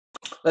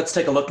let's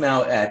take a look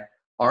now at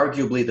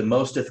arguably the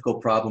most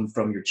difficult problem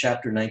from your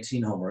Chapter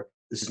 19 homework.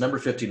 This is number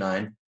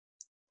 59.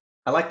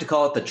 I like to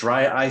call it the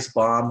dry ice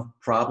bomb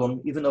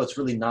problem, even though it's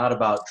really not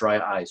about dry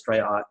ice.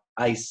 Dry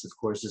ice, of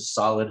course, is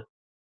solid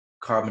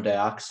carbon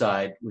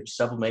dioxide, which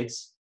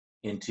sublimates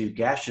into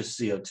gaseous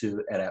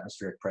CO2 at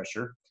atmospheric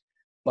pressure.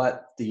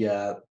 But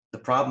the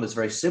problem is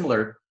very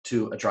similar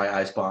to a dry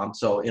ice bomb.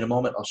 So in a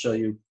moment, I'll show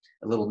you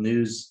a little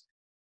news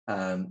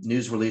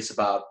release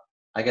about,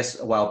 I guess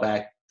a while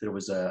back, there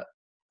was a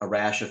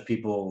rash of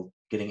people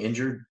getting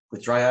injured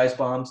with dry ice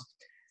bombs.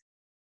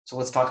 So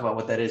let's talk about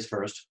what that is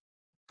first.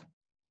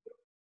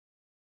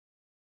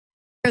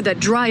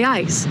 That dry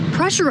ice,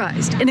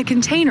 pressurized in a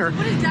container,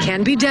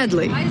 can be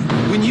deadly.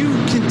 When you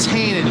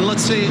contain it,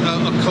 let's say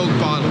a Coke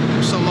bottle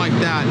or something like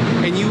that,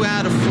 and you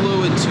add a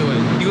fluid to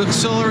it, you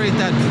accelerate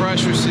that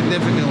pressure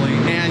significantly,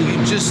 and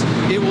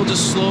it will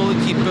just slowly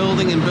keep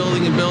building and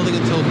building and building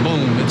until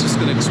boom, it's just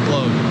going to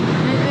explode.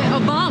 A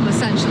bomb,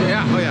 essentially.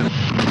 Yeah, oh yeah.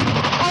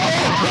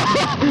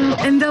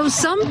 And though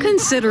some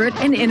consider it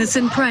an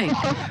innocent prank,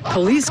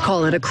 police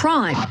call it a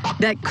crime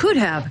that could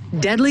have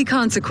deadly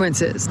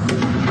consequences.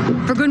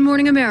 For Good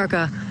Morning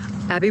America,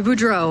 Abby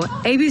Boudreau,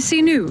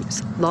 ABC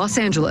News, Los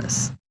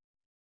Angeles.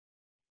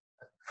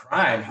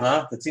 Crime,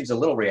 huh? That seems a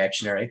little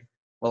reactionary.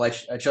 Well, I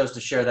chose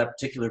to share that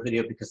particular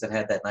video because it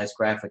had that nice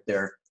graphic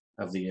there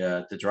of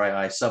the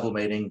dry ice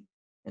sublimating,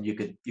 and you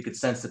could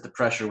sense that the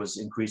pressure was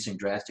increasing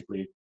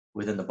drastically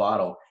within the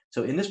bottle.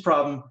 So in this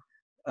problem,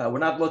 we're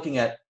not looking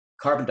at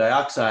carbon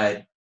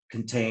dioxide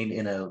contained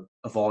in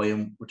a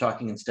volume. We're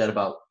talking instead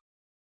about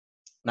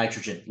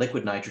nitrogen,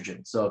 liquid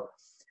nitrogen. So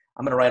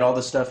I'm going to write all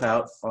this stuff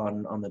out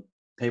on the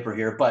paper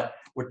here, but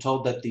we're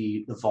told that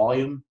the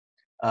volume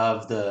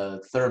of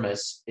the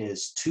thermos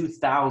is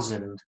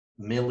 2,000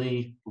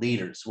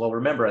 milliliters. Well,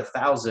 remember,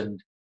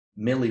 1,000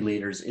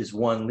 milliliters is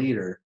 1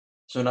 liter.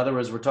 So in other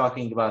words, we're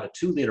talking about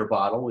a 2-liter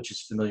bottle, which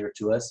is familiar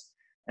to us.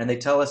 And they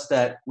tell us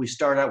that we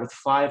start out with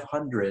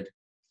 500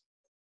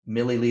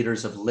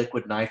 milliliters of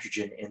liquid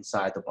nitrogen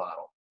inside the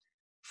bottle.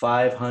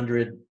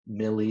 500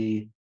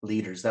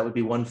 milliliters. That would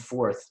be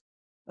 1/4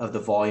 of the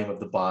volume of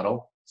the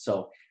bottle.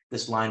 So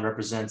this line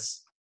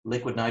represents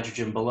liquid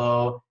nitrogen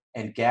below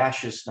and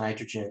gaseous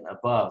nitrogen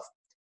above.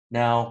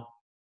 Now,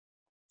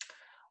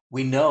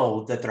 we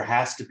know that there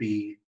has to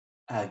be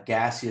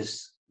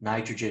gaseous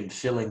nitrogen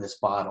filling this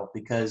bottle,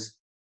 because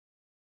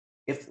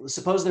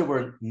suppose there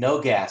were no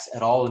gas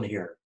at all in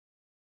here,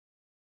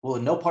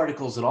 well, no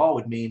particles at all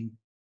would mean,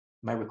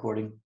 am I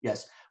recording?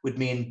 Yes, would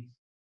mean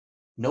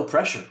no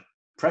pressure.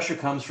 Pressure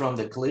comes from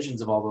the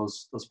collisions of all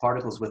those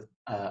particles with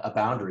a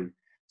boundary.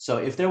 So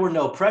if there were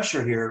no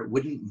pressure here,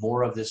 wouldn't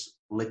more of this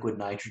liquid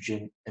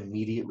nitrogen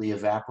immediately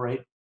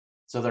evaporate?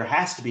 So there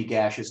has to be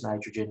gaseous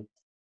nitrogen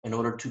in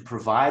order to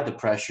provide the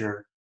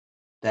pressure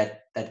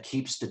that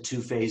keeps the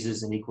two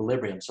phases in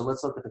equilibrium. So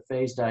let's look at the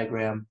phase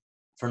diagram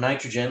for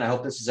nitrogen. I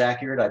hope this is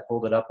accurate. I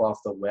pulled it up off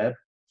the web.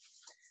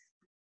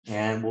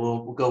 And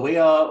we'll go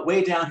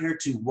way down here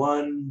to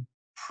 1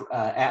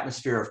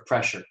 atmosphere of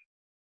pressure.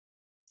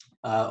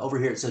 Over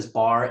here it says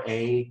bar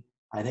A.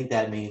 I think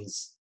that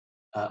means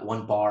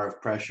 1 bar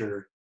of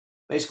pressure.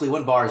 Basically,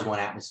 1 bar is 1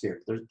 atmosphere.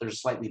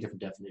 There's slightly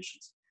different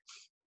definitions.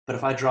 But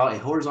if I draw a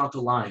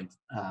horizontal line,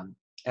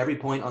 every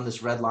point on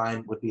this red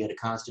line would be at a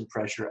constant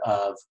pressure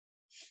of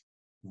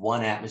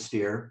 1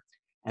 atmosphere.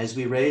 As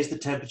we raise the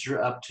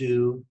temperature up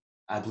to,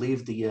 I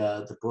believe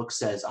the book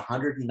says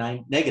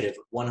negative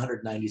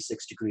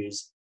 196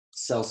 degrees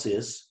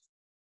Celsius,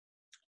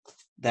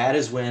 that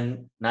is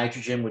when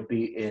nitrogen would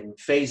be in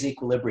phase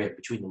equilibrium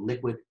between the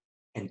liquid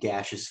and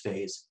gaseous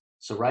phase.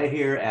 So right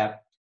here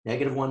at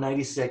negative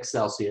 196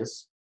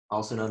 Celsius,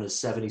 also known as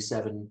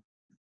 77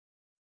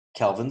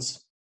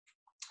 kelvins,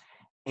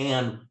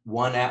 and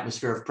 1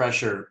 atmosphere of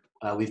pressure,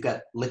 we've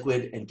got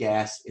liquid and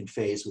gas in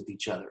phase with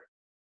each other.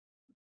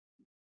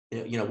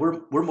 You know,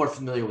 we're more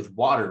familiar with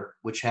water,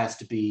 which has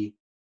to be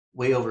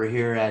way over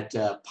here at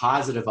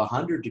positive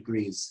 100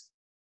 degrees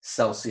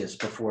Celsius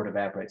before it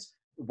evaporates.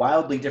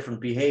 Wildly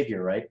different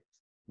behavior, right?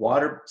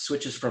 Water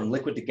switches from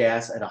liquid to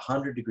gas at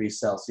 100 degrees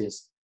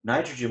Celsius.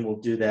 Nitrogen will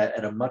do that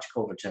at a much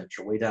colder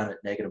temperature, way down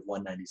at negative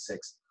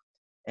 196.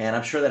 And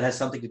I'm sure that has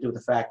something to do with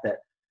the fact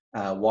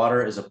that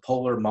water is a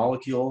polar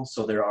molecule,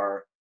 so there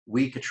are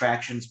weak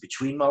attractions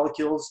between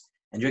molecules,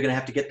 and you're going to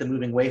have to get them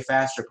moving way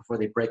faster before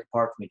they break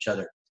apart from each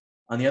other.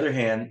 On the other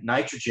hand,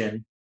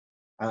 nitrogen,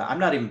 I'm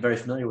not even very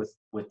familiar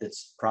with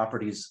its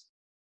properties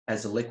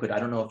as a liquid. I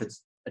don't know if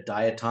it's a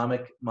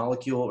diatomic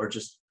molecule or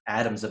just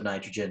atoms of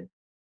nitrogen,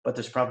 but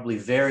there's probably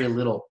very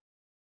little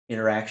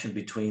interaction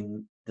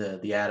between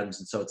the atoms,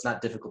 and so it's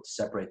not difficult to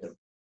separate them.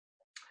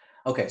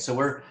 Okay,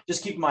 so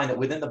just keep in mind that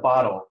within the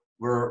bottle,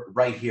 we're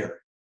right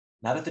here,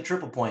 not at the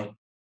triple point,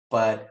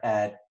 but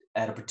at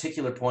a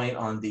particular point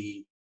on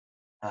the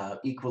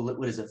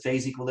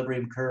phase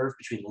equilibrium curve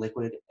between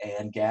liquid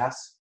and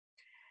gas.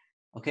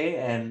 Okay,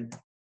 and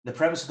the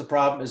premise of the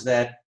problem is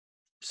that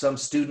some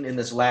student in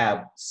this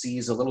lab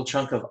sees a little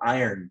chunk of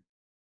iron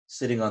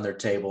sitting on their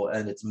table,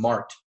 and it's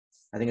marked.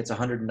 I think it's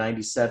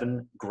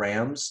 197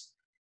 grams.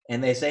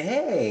 and they say,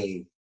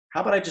 hey,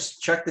 how about I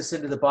just chuck this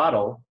into the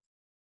bottle,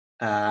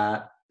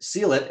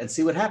 seal it, and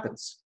see what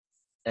happens?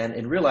 And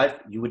in real life,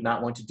 you would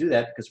not want to do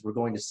that because we're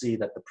going to see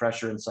that the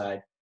pressure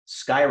inside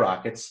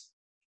skyrockets,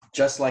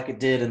 just like it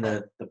did in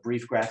the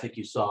brief graphic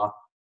you saw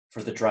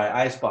for the dry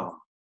ice bomb.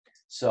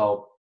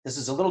 So this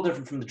is a little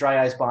different from the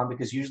dry ice bomb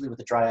because usually with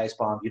the dry ice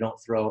bomb, you don't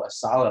throw a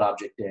solid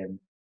object in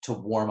to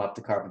warm up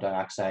the carbon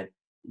dioxide.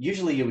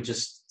 Usually you would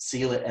just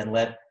seal it and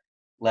let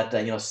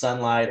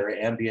sunlight or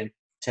ambient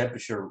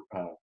temperature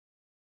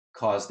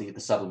cause the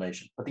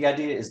sublimation. But the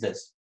idea is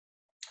this.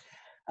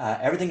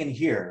 Everything in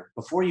here,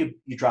 before you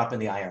drop in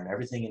the iron,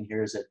 everything in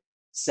here is at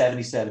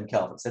 77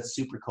 kelvins. That's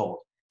super cold.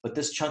 But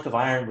this chunk of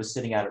iron was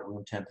sitting out at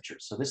room temperature.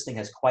 So this thing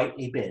has quite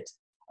a bit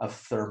of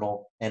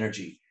thermal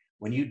energy.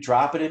 When you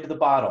drop it into the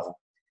bottle,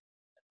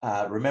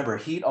 remember,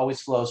 heat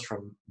always flows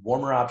from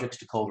warmer objects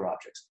to colder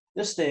objects.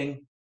 This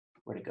thing,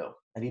 where'd it go?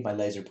 I need my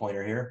laser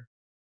pointer here.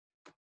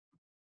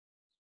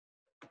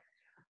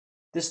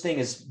 This thing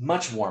is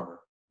much warmer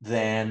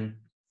than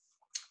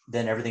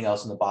everything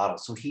else in the bottle.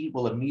 So heat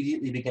will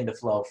immediately begin to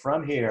flow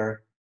from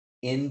here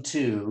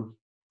into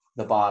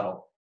the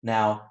bottle.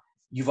 Now,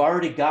 you've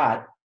already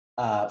got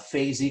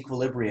phase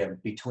equilibrium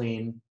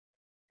between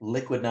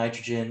liquid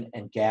nitrogen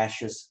and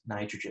gaseous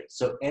nitrogen.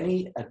 So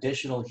any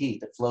additional heat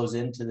that flows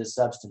into this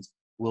substance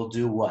will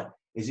do what?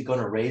 Is it going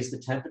to raise the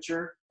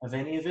temperature of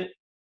any of it?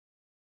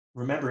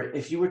 Remember,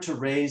 if you were to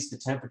raise the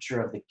temperature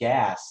of the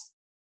gas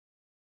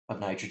of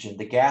nitrogen,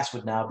 the gas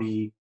would now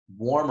be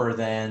warmer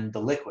than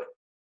the liquid.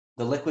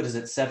 The liquid is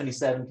at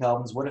 77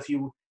 kelvins. What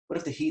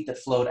if the heat that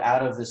flowed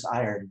out of this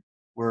iron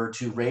were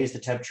to raise the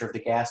temperature of the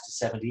gas to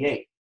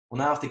 78? Well,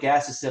 now if the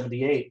gas is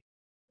 78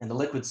 and the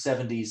liquid's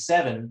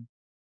 77,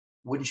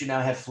 wouldn't you now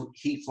have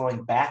heat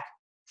flowing back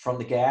from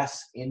the gas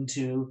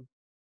into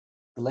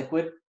the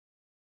liquid?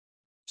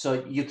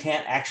 So you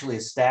can't actually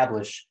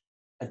establish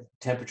a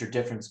temperature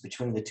difference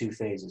between the two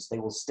phases. They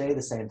will stay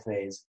the same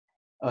phase.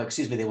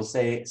 They will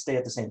stay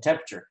at the same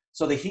temperature.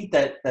 So the heat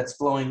that's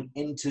flowing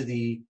into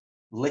the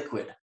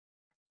liquid,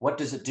 what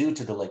does it do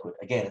to the liquid?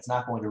 Again, it's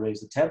not going to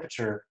raise the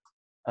temperature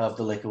of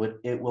the liquid.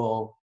 It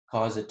will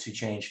cause it to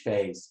change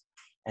phase.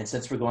 And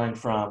since we're going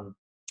from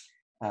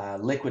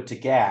liquid to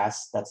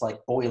gas, that's like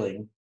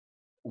boiling,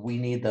 we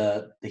need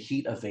the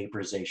heat of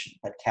vaporization,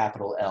 that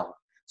capital L.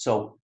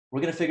 So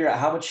we're going to figure out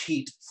how much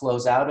heat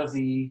flows out of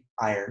the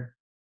iron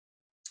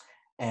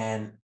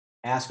and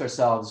ask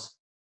ourselves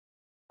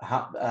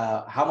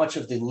how much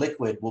of the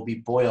liquid will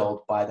be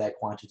boiled by that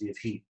quantity of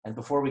heat. And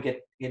before we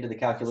get into the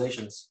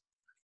calculations,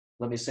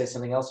 let me say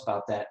something else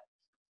about that.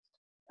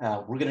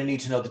 We're going to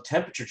need to know the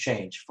temperature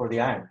change for the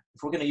iron.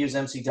 If we're going to use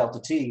MC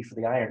delta T for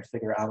the iron to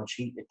figure out how much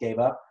heat it gave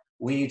up,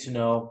 we need to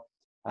know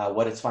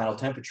what its final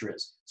temperature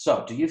is.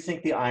 So do you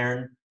think the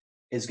iron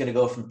is going to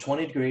go from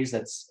 20 degrees,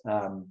 that's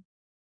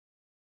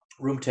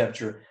room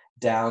temperature,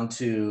 down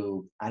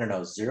to, I don't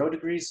know, 0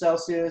 degrees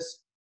Celsius,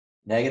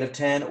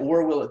 -10,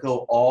 or will it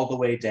go all the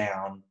way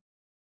down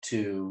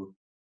to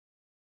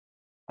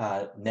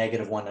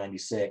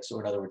 -196,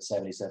 or in other words,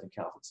 77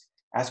 kelvins?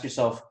 Ask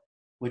yourself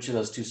which of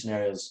those two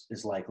scenarios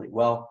is likely.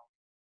 Well,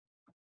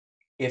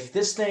 if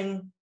this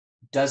thing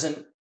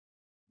doesn't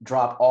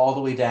drop all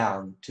the way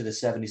down to the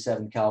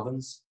 77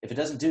 kelvins, if it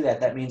doesn't do that,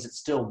 that means it's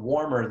still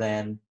warmer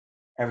than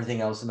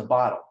everything else in the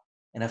bottle.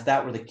 And if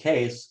that were the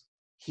case,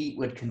 heat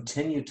would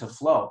continue to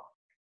flow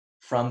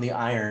from the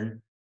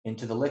iron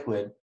into the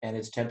liquid, and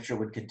its temperature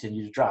would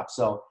continue to drop.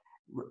 So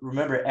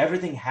remember,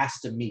 everything has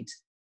to meet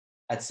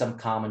at some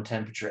common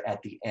temperature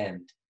at the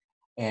end.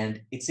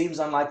 And it seems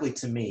unlikely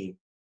to me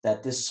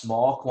that this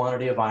small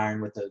quantity of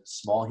iron with a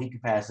small heat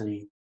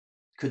capacity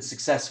could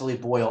successfully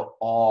boil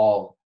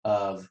all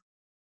of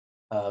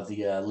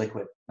the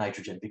liquid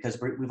nitrogen, because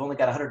we've only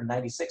got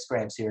 196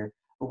 grams here,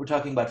 but we're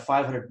talking about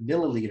 500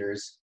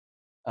 milliliters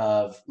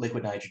of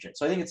liquid nitrogen.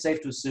 So I think it's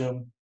safe to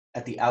assume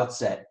at the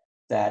outset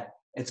that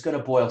it's going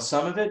to boil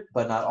some of it,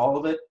 but not all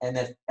of it, and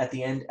that at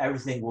the end,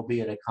 everything will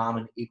be at a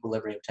common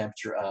equilibrium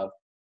temperature of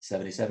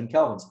 77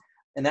 kelvins.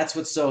 And that's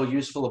what's so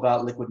useful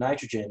about liquid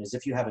nitrogen, is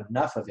if you have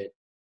enough of it,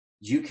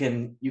 you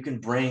can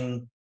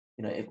bring,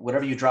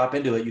 whatever you drop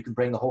into it, you can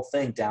bring the whole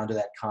thing down to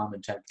that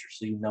common temperature,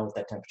 so you know what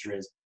that temperature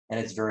is, and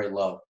it's very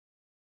low.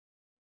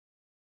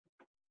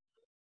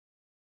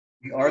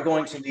 We are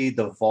going to need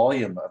the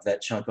volume of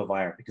that chunk of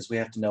iron, because we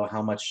have to know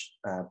how much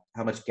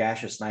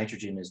gaseous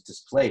nitrogen is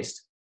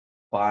displaced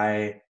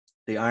by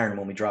the iron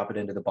when we drop it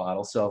into the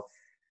bottle. So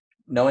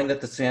knowing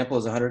that the sample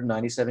is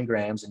 197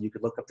 grams, and you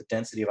could look up the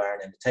density of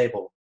iron in the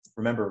table.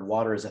 Remember,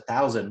 water is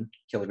 1,000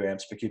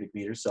 kilograms per cubic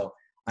meter, so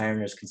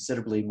iron is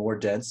considerably more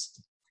dense.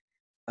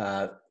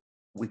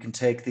 We can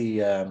take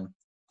the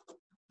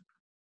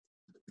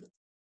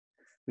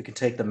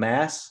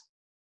mass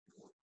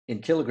in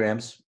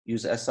kilograms,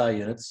 use SI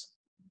units,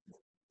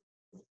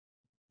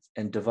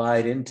 and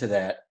divide into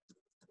that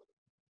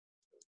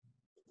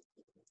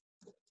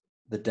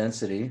the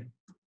density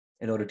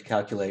in order to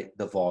calculate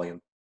the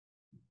volume.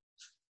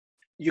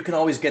 You can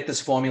always get this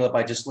formula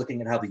by just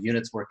looking at how the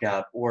units work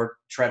out, or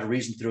try to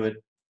reason through it,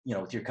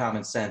 with your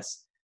common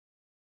sense.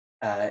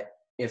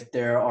 if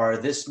there are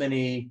this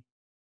many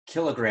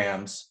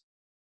kilograms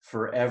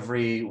for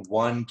every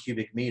 1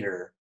 cubic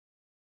meter,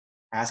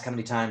 ask how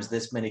many times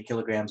this many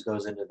kilograms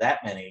goes into that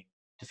many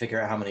to figure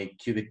out how many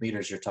cubic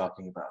meters you're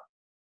talking about.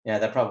 Yeah,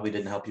 that probably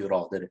didn't help you at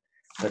all, did it?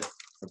 But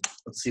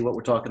let's see what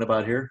we're talking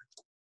about here.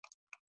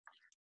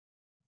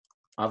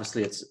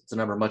 Obviously, it's a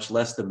number much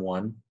less than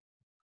 1,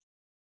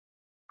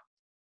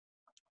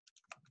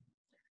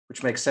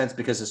 which makes sense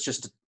because it's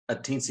just a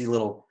teensy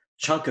little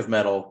chunk of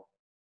metal,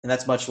 and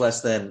that's much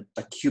less than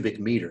a cubic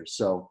meter.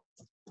 So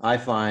I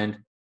find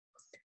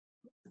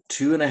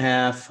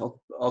 2.5,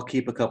 I'll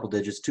keep a couple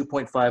digits,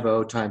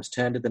 2.50 times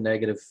 10 to the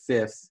negative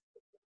 5th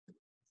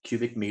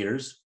cubic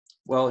meters.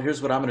 Well,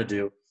 here's what I'm going to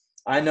do.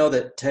 I know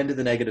that 10 to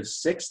the negative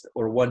 6th,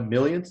 or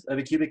 1/1,000,000th of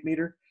a cubic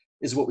meter,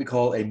 is what we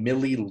call a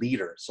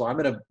milliliter. So I'm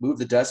going to move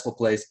the decimal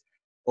place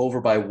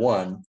over by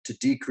 1 to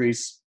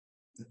decrease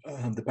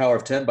the power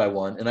of 10 by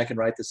 1, and I can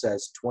write this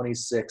as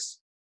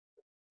 26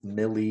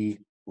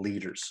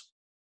 milliliters.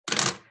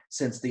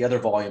 Since the other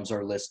volumes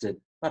are listed,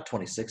 not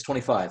 26,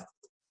 25.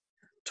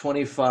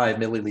 25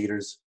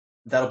 milliliters.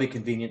 That'll be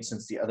convenient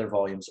since the other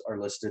volumes are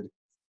listed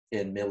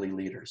in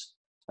milliliters.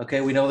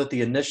 Okay, we know that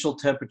the initial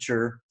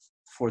temperature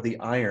for the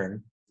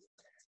iron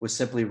was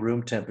simply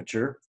room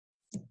temperature.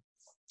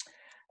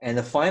 And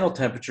the final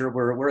temperature,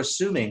 we're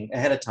assuming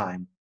ahead of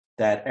time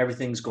that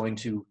everything's going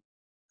to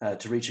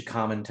reach a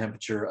common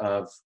temperature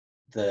of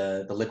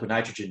the liquid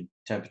nitrogen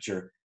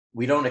temperature.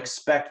 We don't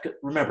expect,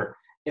 remember,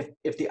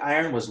 if the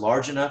iron was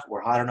large enough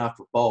or hot enough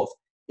for both,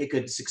 it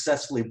could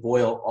successfully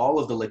boil all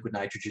of the liquid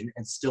nitrogen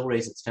and still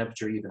raise its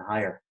temperature even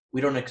higher.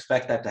 We don't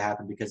expect that to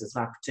happen because it's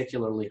not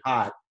particularly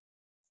hot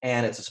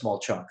and it's a small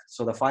chunk.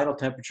 So the final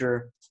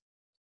temperature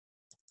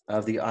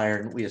of the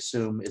iron, we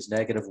assume, is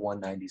negative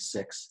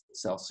 196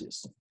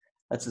 Celsius.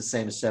 That's the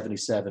same as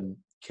 77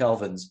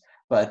 kelvins,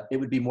 but it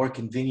would be more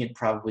convenient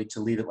probably to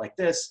leave it like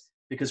this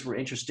because we're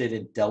interested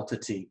in delta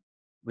T.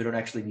 We don't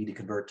actually need to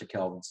convert to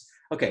kelvins.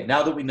 Okay,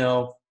 now that we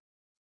know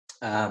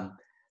the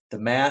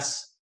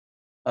mass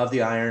of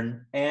the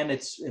iron and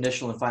its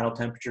initial and final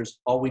temperatures,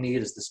 all we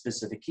need is the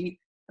specific heat,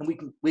 and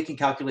we can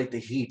calculate the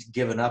heat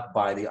given up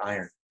by the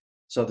iron.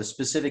 So the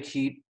specific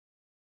heat,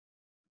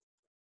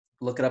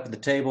 look it up in the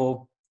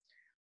table,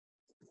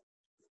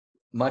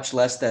 much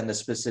less than the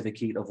specific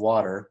heat of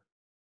water.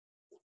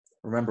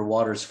 Remember,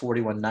 water is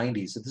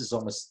 4190, so this is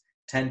almost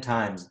 10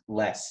 times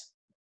less.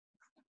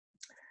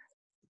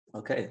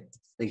 Okay,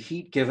 the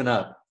heat given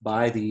up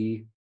by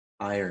the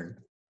iron,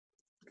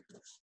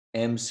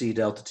 MC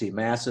delta T,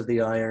 mass of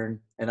the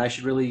iron, and I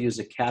should really use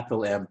a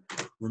capital M.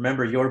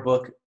 Remember, your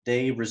book,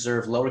 they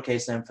reserve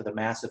lowercase m for the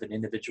mass of an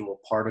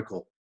individual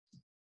particle.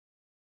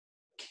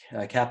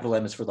 Capital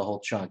M is for the whole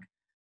chunk.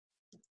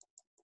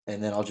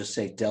 And then I'll just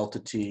say delta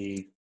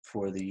T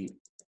for the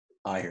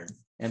iron,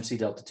 MC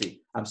delta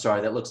T. I'm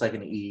sorry, that looks like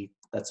an E.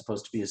 That's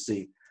supposed to be a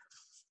C.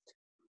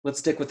 Let's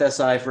stick with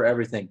SI for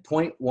everything.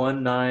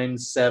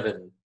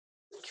 0.197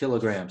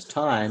 kilograms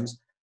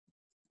times,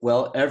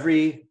 well,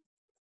 every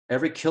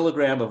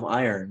kilogram of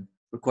iron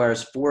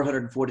requires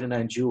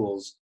 449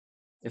 joules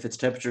if its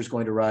temperature is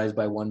going to rise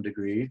by 1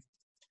 degree.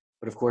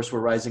 But of course, we're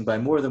rising by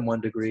more than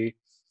 1 degree.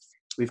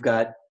 We've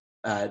got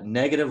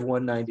negative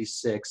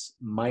 196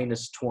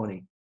 minus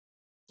 20.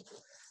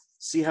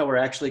 See how we're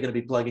actually going to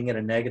be plugging in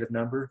a negative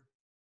number?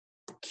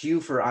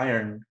 Q for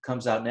iron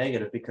comes out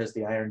negative because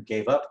the iron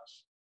gave up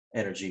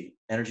energy.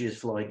 Energy is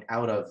flowing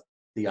out of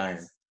the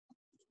iron.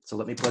 So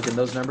let me plug in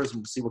those numbers and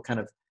we'll see what kind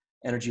of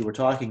energy we're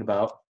talking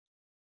about.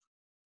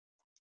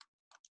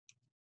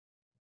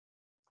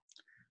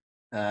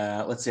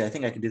 Let's see, I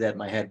think I can do that in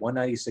my head.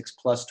 196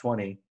 plus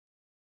 20.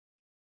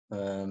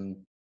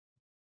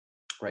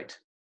 Right.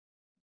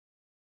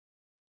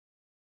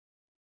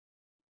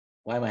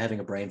 Why am I having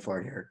a brain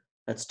fart here?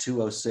 That's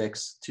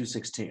 206,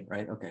 216,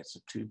 right? Okay, so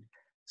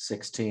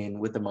 216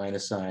 with the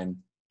minus sign.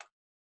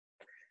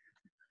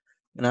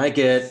 And I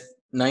get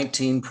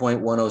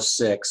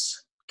 19.106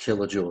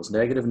 kilojoules,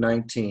 negative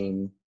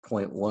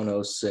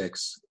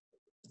 19.106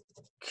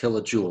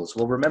 kilojoules.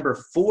 Well, remember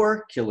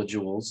 4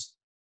 kilojoules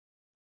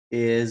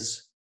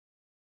is,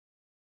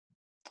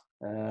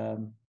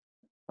 I'm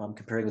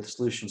comparing with the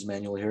solutions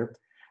manual here.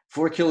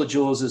 4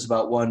 kilojoules is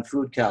about 1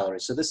 food calorie.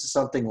 So this is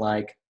something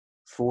like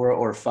 4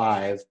 or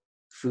 5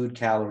 food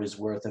calories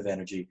worth of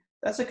energy.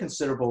 That's a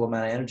considerable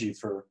amount of energy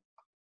for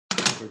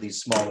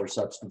these smaller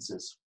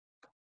substances.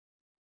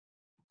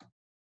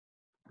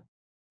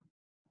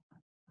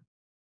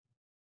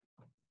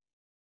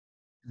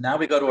 Now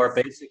we go to our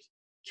basic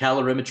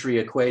calorimetry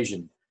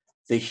equation.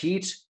 The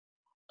heat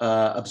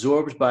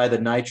absorbed by the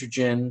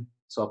nitrogen,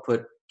 so I'll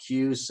put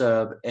Q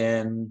sub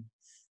N.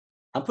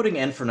 I'm putting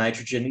N for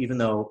nitrogen, even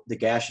though the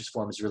gaseous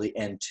form is really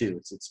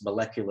N2. It's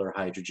molecular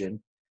hydrogen.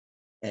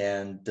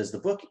 And does the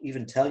book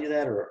even tell you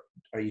that, or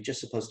are you just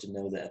supposed to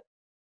know that?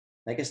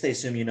 I guess they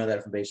assume you know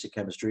that from basic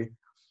chemistry.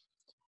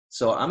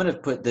 So I'm going to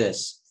put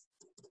this.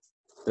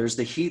 There's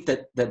the heat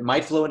that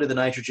might flow into the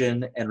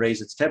nitrogen and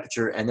raise its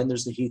temperature, and then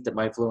there's the heat that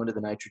might flow into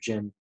the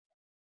nitrogen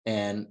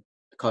and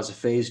cause a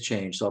phase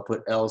change. So I'll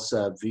put L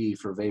sub V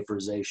for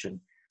vaporization,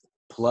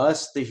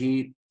 plus the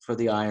heat for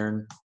the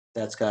iron,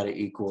 that's got to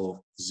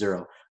equal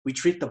 0. We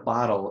treat the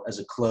bottle as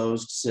a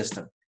closed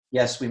system.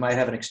 Yes, we might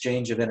have an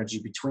exchange of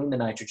energy between the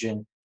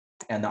nitrogen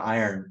and the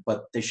iron,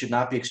 but they should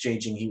not be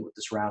exchanging heat with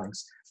the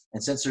surroundings.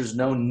 And since there's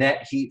no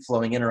net heat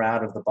flowing in or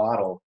out of the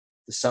bottle,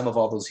 the sum of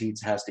all those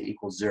heats has to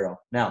equal 0.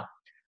 Now,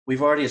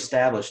 we've already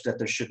established that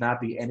there should not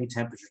be any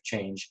temperature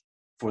change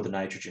for the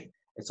nitrogen.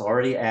 It's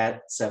already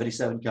at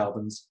 77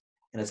 kelvins,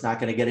 and it's not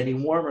going to get any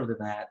warmer than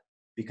that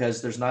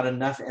because there's not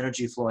enough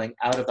energy flowing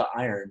out of the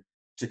iron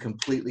to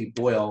completely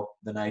boil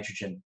the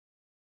nitrogen.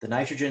 The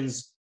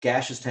nitrogen's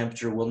gaseous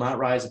temperature will not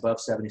rise above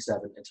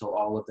 77 until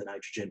all of the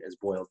nitrogen is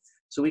boiled.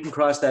 So we can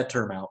cross that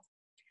term out.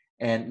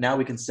 And now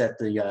we can set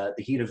the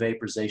heat of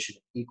vaporization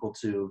equal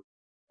to,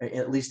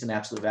 at least an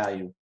absolute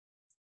value,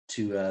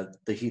 to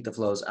the heat that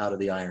flows out of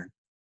the iron.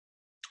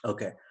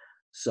 Okay,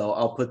 so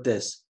I'll put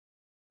this.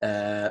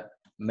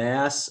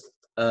 Mass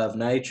of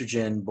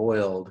nitrogen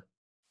boiled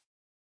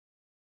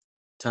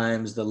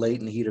times the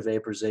latent heat of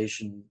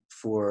vaporization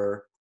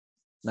for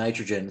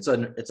nitrogen.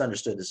 It's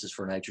understood this is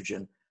for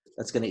nitrogen.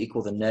 That's going to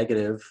equal the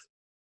negative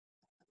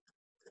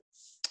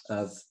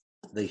of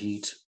the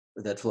heat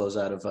that flows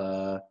out of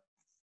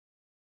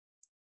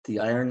the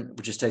iron.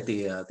 We just take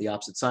the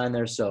opposite sign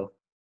there. So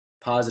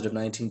positive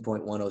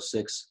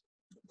 19.106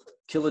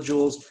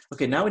 kilojoules.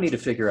 Okay, now we need to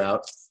figure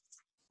out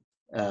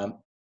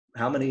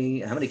how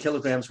many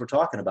kilograms we're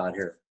talking about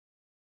here.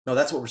 No,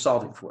 that's what we're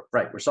solving for.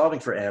 Right, we're solving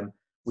for M.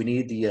 We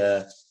need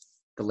the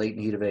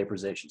latent heat of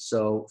vaporization.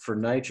 So for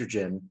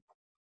nitrogen,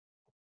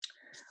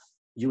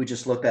 you would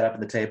just look that up in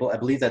the table. I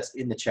believe that's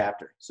in the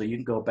chapter. So you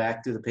can go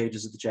back through the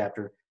pages of the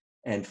chapter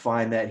and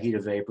find that heat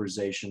of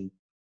vaporization.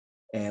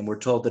 And we're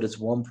told that it's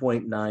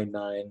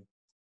 1.99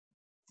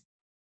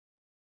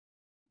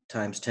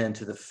 times 10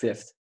 to the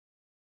 5th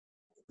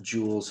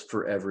joules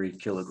for every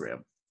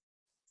kilogram.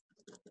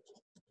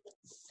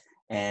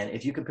 And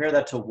if you compare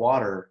that to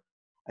water,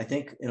 I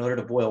think in order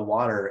to boil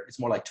water, it's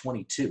more like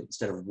 22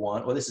 instead of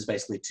 1. Well, this is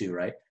basically 2,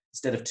 right?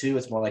 Instead of 2,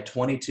 it's more like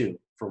 22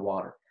 for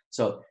water.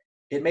 So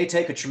it may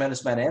take a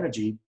tremendous amount of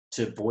energy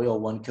to boil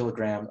 1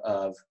 kilogram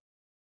of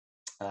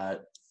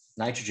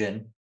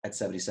nitrogen at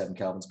 77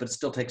 kelvins, but it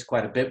still takes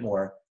quite a bit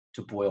more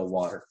to boil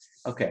water.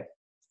 Okay,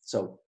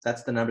 so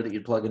that's the number that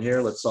you'd plug in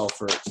here. Let's solve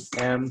for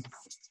M.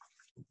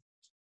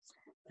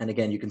 And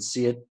again, you can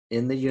see it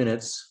in the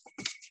units.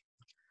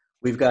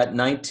 We've got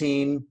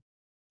 19.106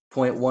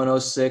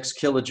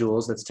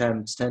 kilojoules, that's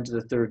 10 to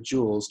the 3rd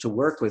joules to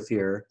work with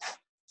here,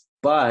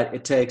 but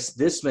it takes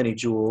this many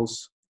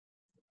joules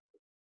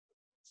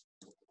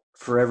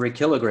for every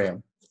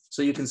kilogram.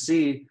 So you can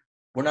see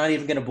we're not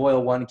even going to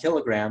boil 1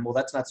 kilogram. Well,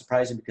 that's not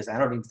surprising because I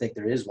don't even think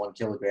there is 1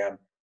 kilogram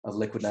of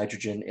liquid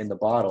nitrogen in the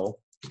bottle.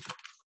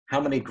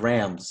 How many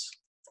grams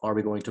are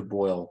we going to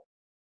boil?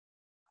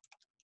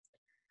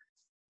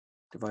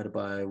 Divided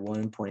by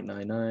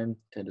 1.99,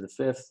 10 to the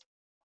 5th.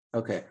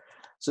 Okay,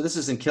 so this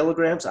is in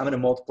kilograms. I'm going to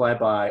multiply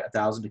by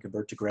 1,000 to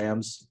convert to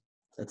grams.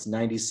 That's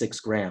 96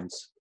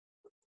 grams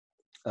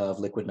of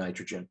liquid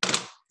nitrogen.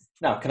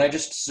 Now, can I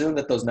just assume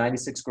that those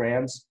 96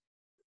 grams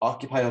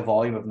occupy a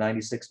volume of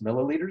 96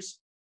 milliliters?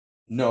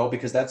 No,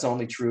 because that's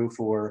only true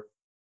for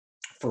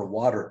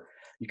water.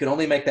 You can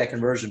only make that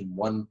conversion.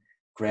 1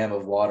 gram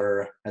of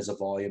water has a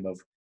volume of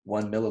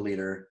 1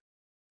 milliliter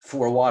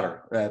for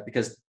water,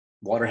 because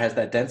water has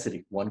that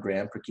density, 1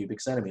 gram per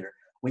cubic centimeter.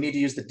 We need to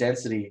use the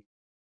density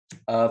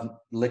of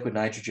liquid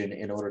nitrogen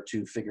in order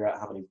to figure out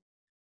how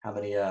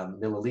many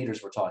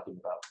milliliters we're talking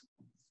about.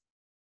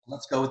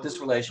 Let's go with this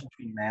relation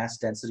between mass,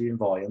 density, and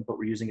volume, but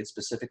we're using it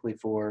specifically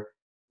for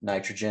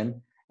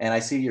nitrogen. And I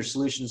see your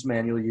solutions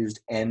manual used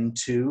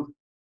N2.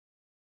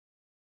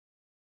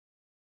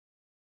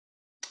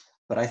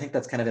 But I think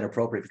that's kind of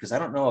inappropriate because I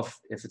don't know if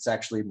it's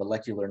actually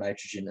molecular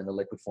nitrogen in the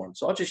liquid form.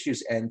 So I'll just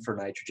use N for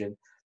nitrogen.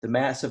 The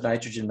mass of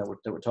nitrogen that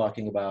we're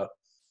talking about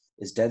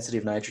is density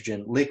of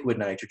nitrogen, liquid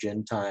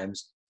nitrogen,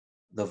 times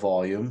the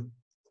volume.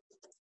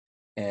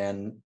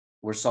 And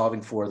we're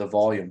solving for the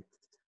volume.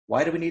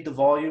 Why do we need the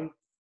volume?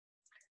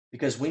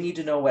 Because we need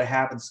to know what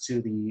happens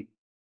to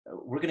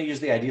we're going to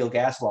use the ideal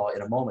gas law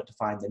in a moment to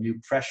find the new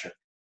pressure.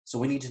 So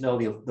we need to know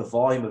the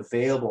volume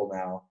available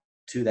now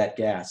to that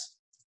gas.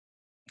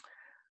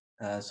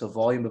 So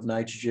volume of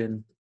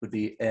nitrogen would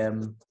be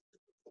M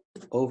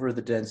over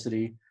the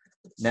density.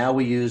 Now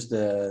we use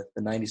the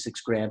 96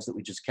 grams that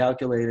we just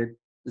calculated.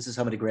 This is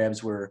how many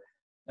grams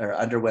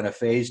underwent a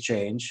phase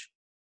change.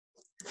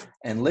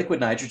 And liquid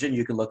nitrogen,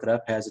 you can look it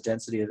up, has a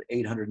density of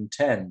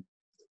 810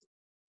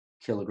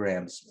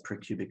 kilograms per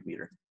cubic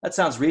meter. That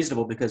sounds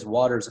reasonable because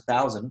water is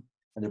 1,000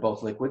 and they're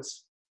both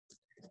liquids.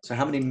 So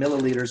how many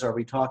milliliters are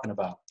we talking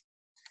about?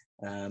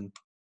 We'll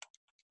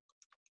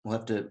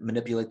have to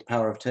manipulate the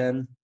power of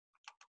 10.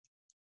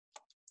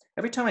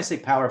 Every time I say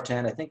power of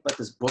 10, I think about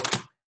this book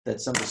that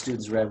some of the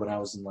students read when I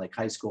was in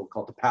high school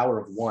called The Power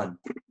of 1.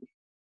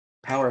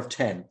 Power of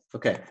 10.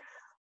 Okay.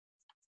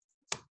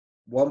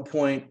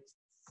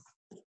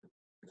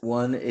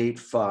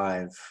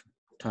 1.185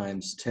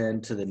 times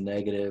 10 to the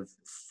negative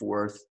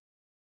fourth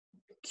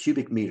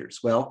cubic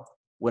meters. Well,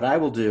 what I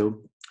will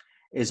do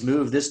is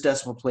move this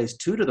decimal place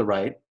 2 to the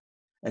right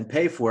and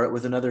pay for it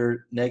with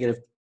another negative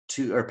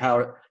 2 or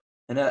power,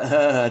 and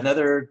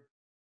another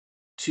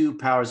 2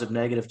 powers of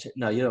negative.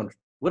 No, you don't.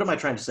 What am I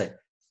trying to say?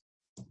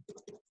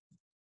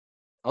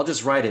 I'll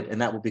just write it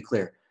and that will be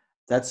clear.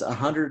 That's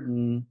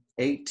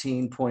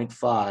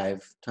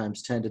 118.5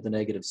 times 10 to the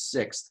negative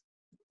sixth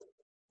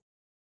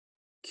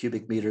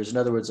cubic meters. In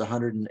other words,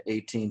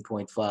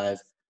 118.5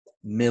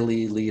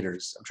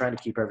 milliliters. I'm trying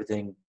to keep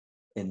everything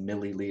in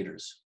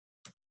milliliters.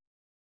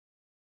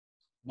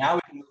 Now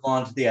we can move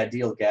on to the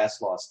ideal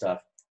gas law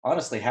stuff.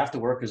 Honestly, half the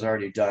work is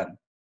already done.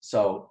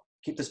 So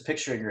keep this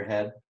picture in your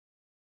head.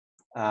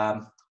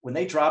 When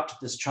they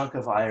dropped this chunk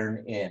of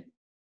iron in,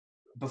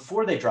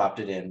 before they dropped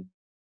it in,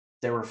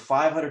 there were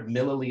 500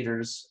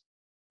 milliliters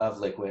of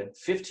liquid,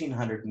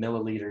 1,500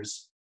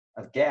 milliliters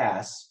of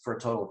gas for a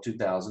total of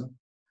 2,000.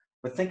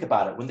 But think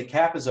about it, when the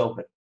cap is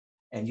open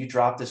and you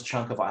drop this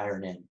chunk of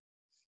iron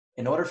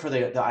in order for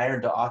the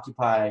iron to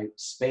occupy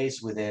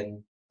space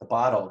within the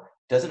bottle,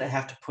 doesn't it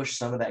have to push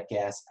some of that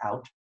gas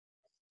out?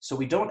 So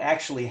we don't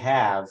actually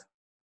have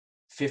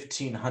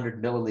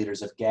 1,500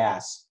 milliliters of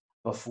gas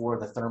before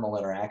the thermal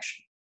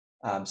interaction.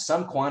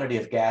 Some quantity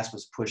of gas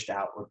was pushed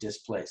out or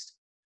displaced.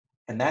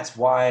 And that's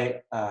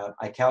why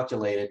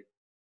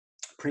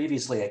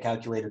previously I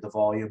calculated the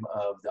volume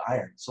of the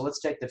iron. So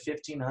let's take the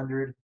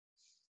 1,500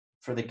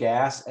 for the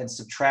gas and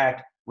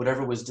subtract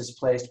whatever was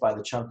displaced by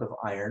the chunk of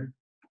iron.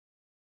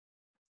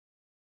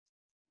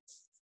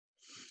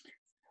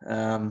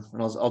 And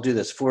I'll do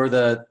this. For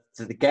the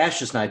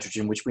gaseous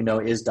nitrogen, which we know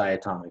is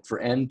diatomic,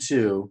 for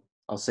N2,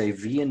 I'll say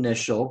V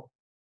initial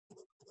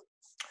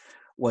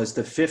was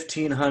the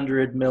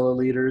 1,500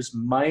 milliliters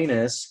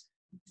minus,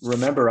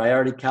 remember, I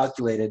already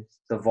calculated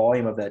the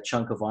volume of that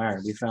chunk of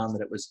iron. We found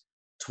that it was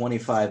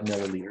 25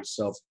 milliliters.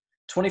 So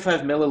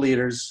 25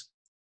 milliliters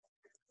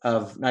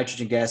of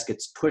nitrogen gas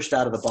gets pushed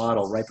out of the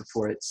bottle right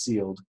before it's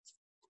sealed.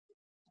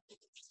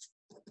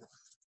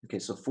 Okay,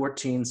 so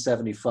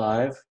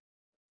 1475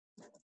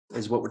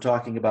 is what we're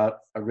talking about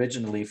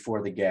originally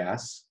for the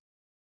gas.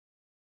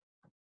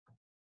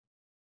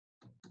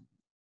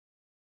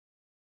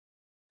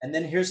 And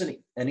then here's an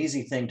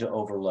easy thing to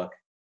overlook.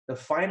 The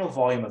final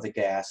volume of the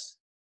gas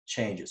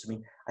changes. I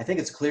mean, I think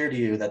it's clear to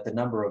you that the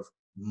number of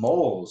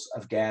moles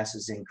of gas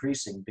is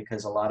increasing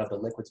because a lot of the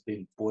liquid's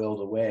being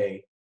boiled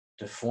away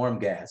to form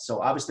gas.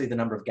 So obviously the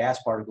number of gas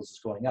particles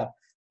is going up,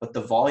 but the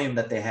volume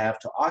that they have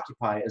to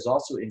occupy is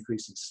also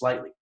increasing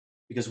slightly.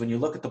 Because when you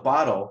look at the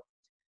bottle,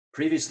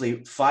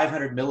 previously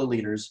 500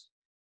 milliliters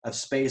of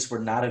space were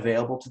not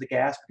available to the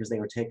gas because they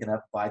were taken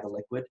up by the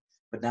liquid,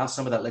 but now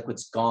some of that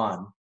liquid's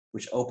gone,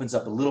 which opens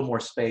up a little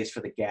more space for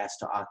the gas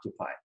to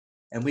occupy.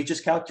 And we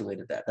just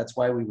calculated that. That's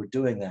why we were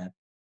doing that.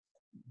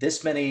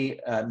 This many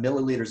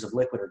milliliters of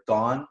liquid are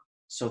gone,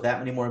 so that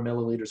many more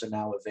milliliters are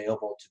now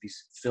available to be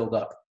filled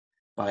up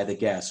by the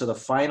gas. So the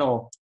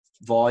final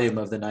volume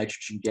of the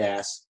nitrogen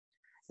gas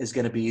is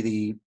going to be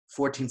the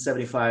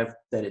 1475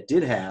 that it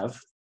did have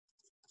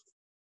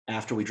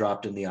after we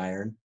dropped in the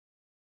iron,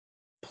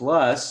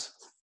 plus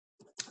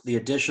the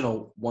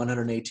additional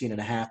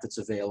 118.5 that's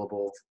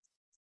available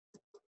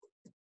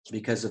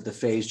because of the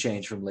phase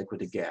change from liquid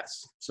to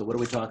gas. So what are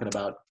we talking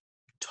about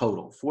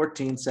total?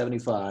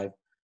 1475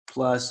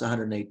 plus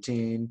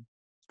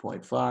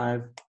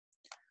 118.5,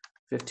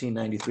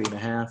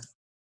 1593.5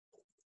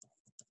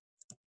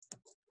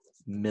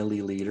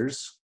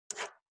 milliliters.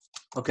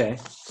 Okay,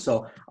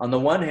 so on the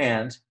one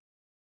hand,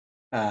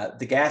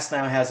 the gas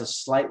now has a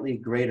slightly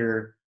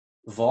greater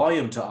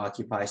volume to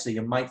occupy, so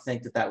you might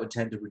think that that would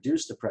tend to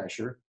reduce the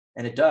pressure,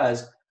 and it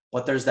does,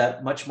 but there's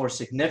that much more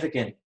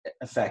significant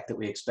effect that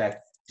we expect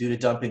due to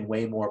dumping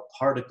way more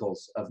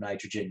particles of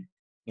nitrogen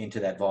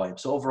into that volume.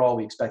 So overall,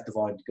 we expect the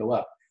volume to go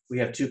up. We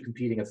have two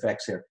competing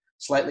effects here.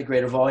 Slightly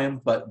greater volume,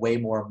 but way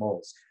more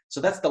moles.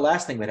 So that's the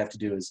last thing we'd have to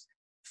do is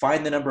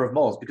find the number of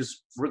moles,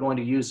 because we're going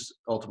to use,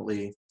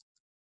 ultimately,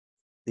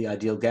 the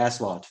ideal gas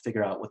law to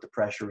figure out what the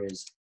pressure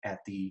is at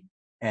the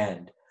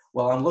end.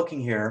 Well, I'm looking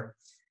here.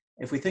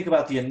 If we think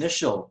about the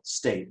initial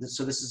state,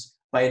 so this is,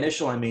 by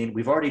initial, I mean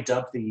we've already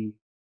dumped the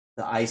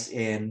ice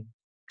in,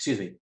 excuse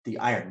me, the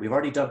iron. We've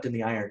already dumped in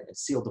the iron and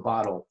sealed the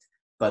bottle,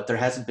 but there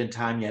hasn't been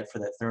time yet for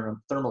that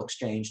thermal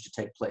exchange to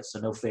take place, so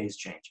no phase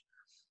change.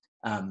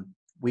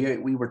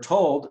 We were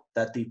told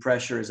that the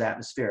pressure is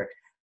atmospheric,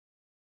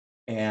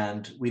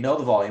 and we know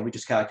the volume, we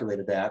just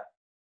calculated that.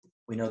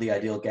 We know the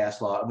ideal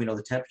gas law, and we know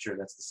the temperature,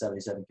 that's the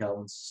 77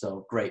 kelvins,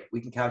 so great.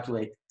 We can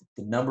calculate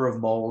the number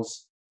of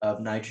moles of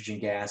nitrogen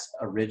gas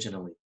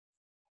originally.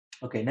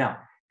 Okay, now,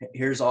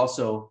 here's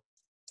also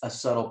a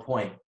subtle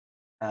point.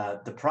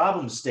 The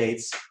problem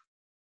states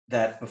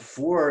that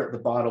before the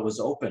bottle was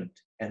opened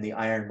and the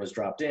iron was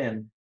dropped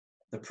in,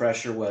 the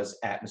pressure was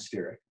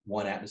atmospheric,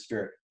 1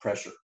 atmospheric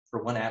pressure,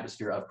 or 1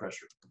 atmosphere of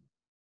pressure.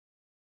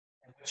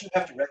 And what you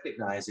have to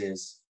recognize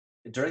is,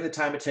 during the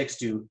time it takes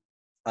to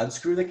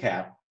unscrew the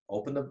cap,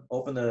 or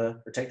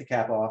take the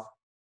cap off,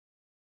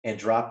 and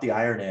drop the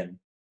iron in,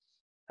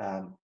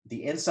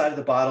 The inside of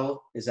the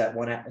bottle is at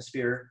 1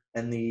 atmosphere,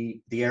 and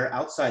the air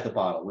outside the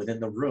bottle within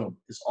the room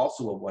is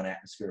also a 1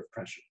 atmosphere of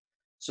pressure.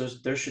 So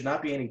there should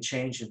not be any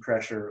change in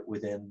pressure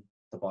within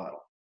the bottle.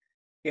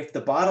 If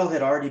the bottle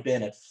had already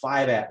been at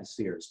 5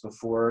 atmospheres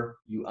before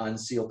you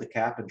unsealed the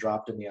cap and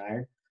dropped in the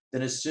iron,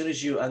 then as soon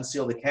as you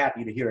unseal the cap,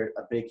 you'd hear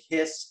a big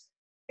hiss,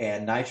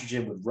 and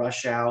nitrogen would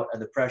rush out,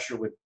 and the pressure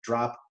would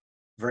drop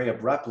very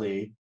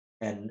abruptly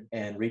and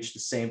reach the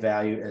same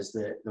value as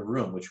the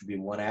room, which would be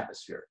 1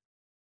 atmosphere.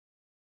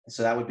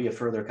 So that would be a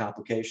further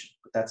complication,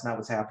 but that's not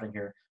what's happening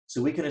here.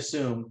 So we can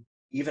assume,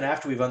 even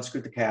after we've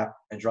unscrewed the cap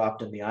and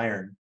dropped in the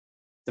iron,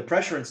 the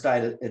pressure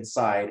inside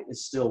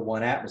is still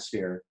 1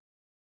 atmosphere,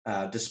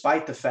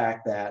 despite the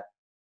fact that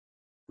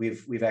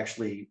we've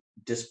actually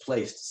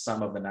displaced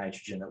some of the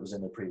nitrogen that was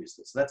in there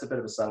previously. So that's a bit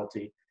of a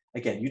subtlety.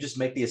 Again, you just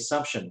make the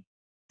assumption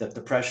that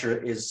the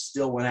pressure is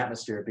still 1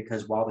 atmosphere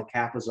because while the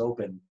cap was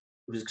open,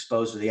 it was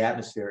exposed to the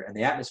atmosphere, and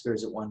the atmosphere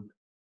is at 1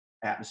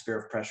 atmosphere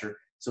of pressure,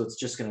 so it's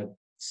just going to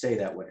stay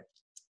that way.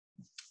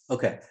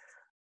 Okay,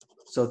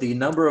 so the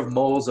number of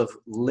moles of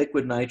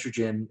liquid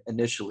nitrogen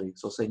initially,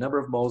 so say number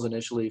of moles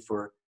initially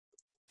for,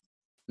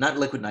 not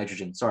liquid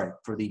nitrogen, sorry,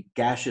 for the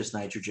gaseous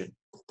nitrogen,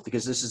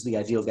 because this is the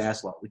ideal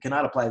gas law. We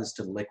cannot apply this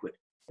to the liquid.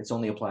 It's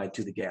only applied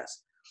to the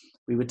gas.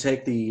 We would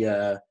take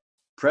the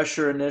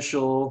pressure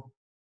initial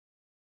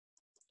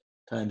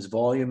times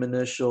volume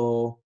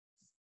initial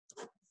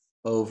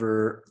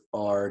over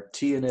our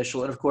T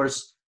initial. And of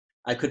course,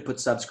 I could put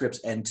subscripts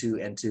N2,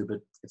 N2, but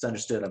it's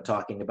understood I'm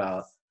talking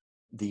about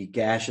the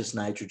gaseous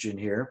nitrogen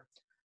here.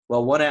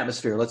 Well, 1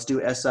 atmosphere, let's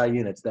do SI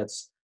units.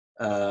 That's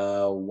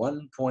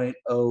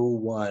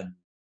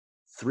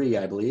 1.013,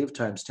 I believe,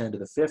 times 10 to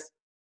the 5th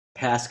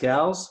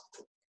pascals.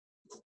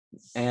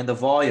 And the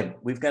volume,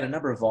 we've got a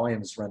number of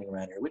volumes running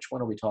around here. Which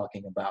one are we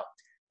talking about?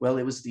 Well,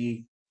 it was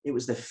the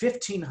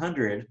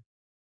 1500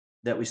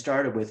 that we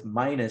started with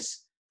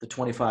minus the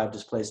 25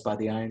 displaced by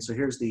the iron. So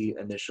here's the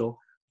initial.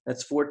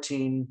 That's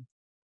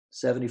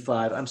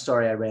 1475. I'm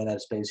sorry, I ran out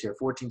of space here.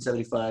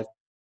 1475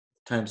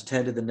 times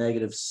 10 to the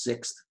negative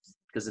 6th,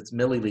 because it's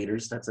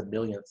milliliters. That's a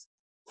millionth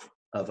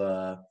of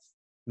a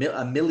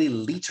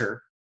milliliter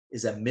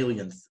is a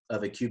millionth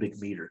of a cubic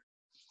meter,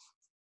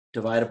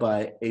 divided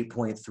by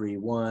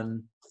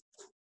 8.31.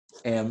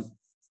 And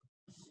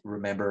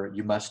remember,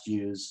 you must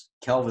use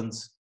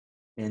kelvins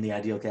in the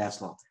ideal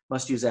gas law.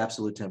 Must use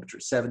absolute temperature,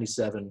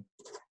 77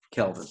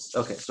 kelvins.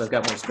 Okay, so I've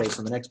got more space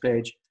on the next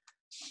page.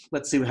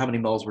 Let's see how many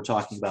moles we're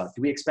talking about.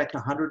 Do we expect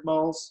 100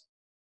 moles?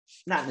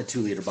 Not in a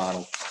 2-liter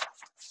bottle.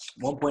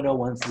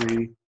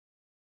 1.013,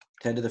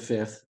 10 to the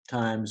 5th,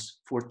 times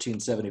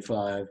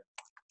 1475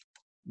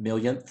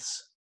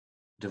 millionths,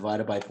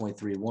 divided by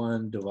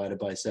 0.31, divided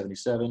by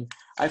 77.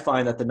 I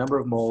find that the number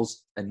of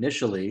moles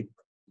initial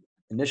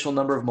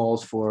number of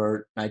moles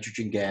for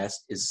nitrogen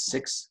gas is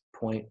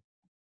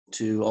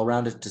 6.2, I'll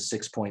round it to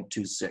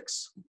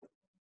 6.26.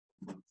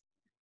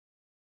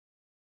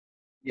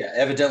 Yeah,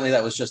 evidently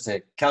that was just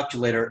a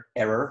calculator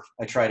error.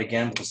 I tried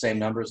again with the same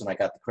numbers and I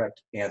got the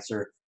correct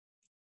answer,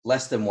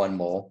 less than 1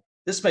 mole.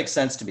 This makes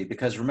sense to me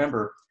because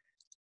remember,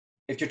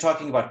 if you're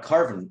talking about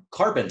carbon,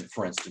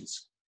 for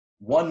instance,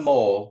 1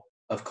 mole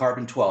of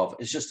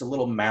carbon-12 is just a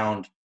little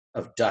mound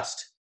of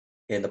dust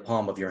in the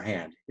palm of your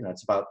hand. You know,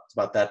 it's about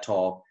that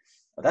tall.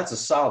 That's a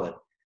solid.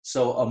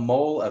 So a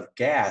mole of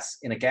gas,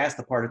 in a gas,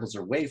 the particles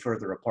are way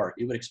further apart.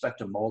 You would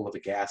expect a mole of a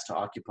gas to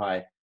occupy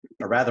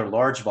a rather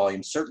large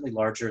volume, certainly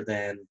larger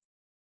than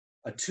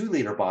a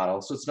 2-liter bottle.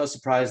 So it's no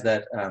surprise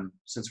that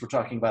since we're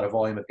talking about a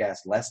volume of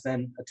gas less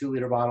than a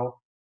 2-liter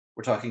bottle,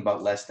 we're talking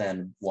about less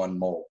than 1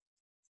 mole.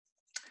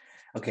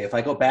 Okay, if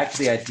I go back to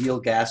the ideal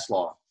gas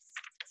law,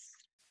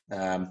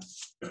 what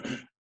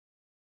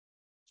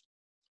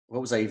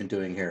was I even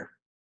doing here?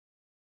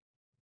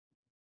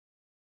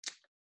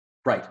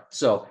 Right,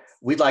 so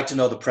we'd like to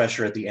know the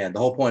pressure at the end. The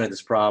whole point of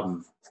this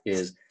problem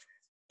is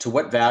to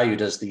what value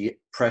does the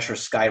pressure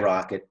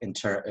skyrocket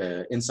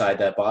inside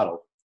that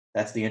bottle?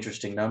 That's the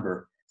interesting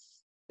number.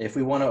 If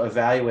we want to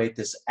evaluate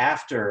this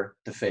after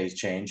the phase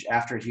change,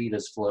 after heat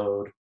has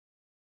flowed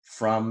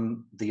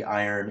from the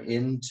iron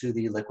into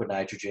the liquid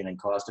nitrogen and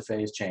caused a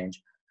phase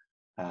change,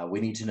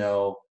 we need to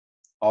know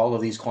all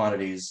of these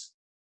quantities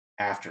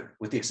after,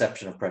 with the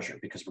exception of pressure,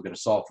 because we're going to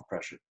solve for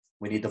pressure.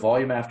 We need the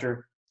volume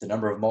after, the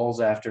number of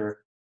moles after,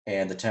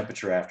 and the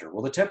temperature after.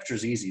 Well, the temperature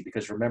is easy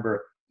because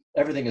remember,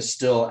 everything is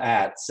still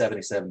at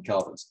 77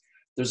 kelvins.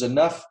 There's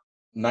enough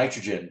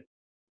nitrogen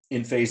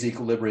in phase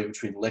equilibrium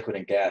between liquid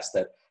and gas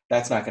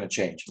that's not going to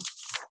change.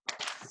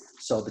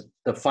 So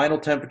the final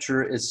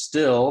temperature is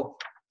still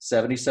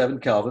 77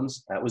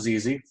 kelvins. That was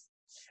easy.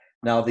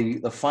 Now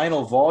the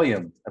final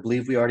volume, I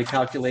believe we already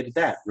calculated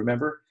that.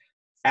 Remember,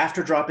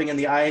 after dropping in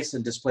the ice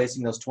and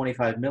displacing those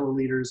 25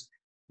 milliliters,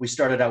 we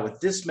started out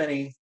with this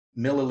many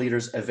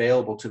milliliters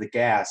available to the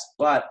gas,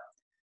 but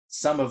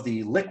some of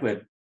the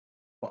liquid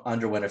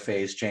underwent a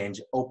phase change,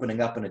 opening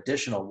up an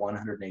additional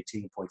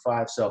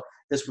 118.5. So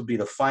this would be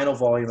the final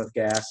volume of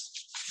gas.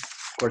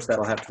 Of course,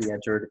 that'll have to be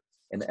entered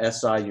in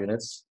SI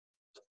units,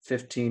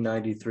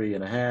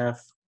 1593.5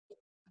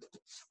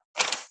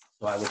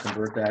 So I will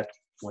convert that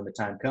when the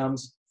time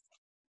comes.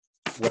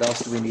 What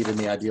else do we need in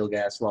the ideal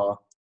gas law?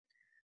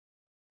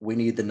 We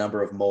need the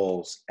number of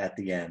moles at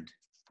the end.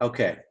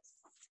 Okay.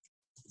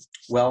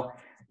 Well,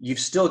 you've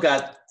still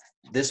got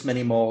this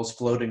many moles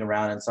floating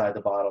around inside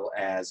the bottle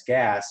as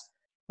gas,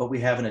 but we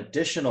have an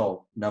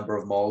additional number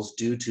of moles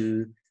due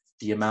to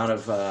the amount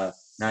of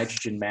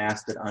nitrogen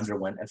mass that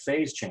underwent a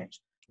phase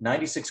change.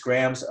 96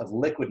 grams of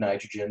liquid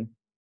nitrogen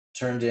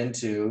turned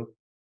into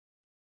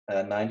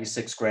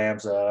 96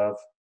 grams of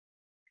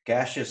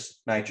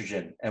gaseous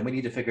nitrogen, and we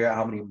need to figure out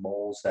how many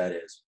moles that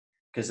is,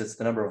 because it's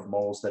the number of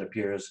moles that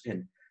appears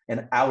in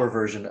our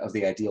version of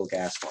the ideal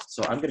gas law.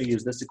 So I'm going to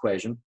use this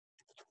equation.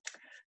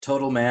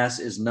 Total mass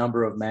is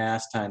number of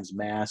mass times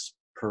mass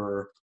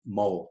per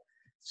mole.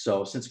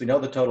 So since we know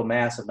the total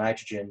mass of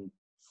nitrogen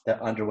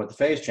that underwent the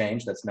phase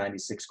change, that's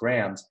 96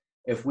 grams,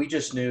 if we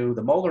just knew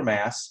the molar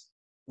mass,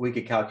 we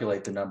could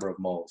calculate the number of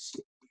moles.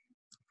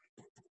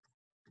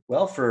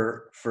 Well,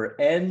 for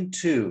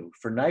N2,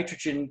 for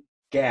nitrogen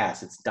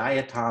gas, it's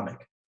diatomic.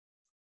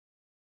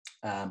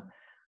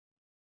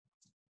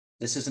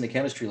 This isn't a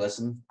chemistry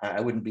lesson.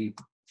 I wouldn't be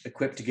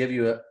equipped to give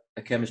you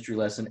a chemistry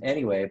lesson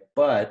anyway,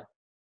 but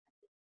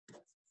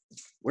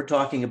we're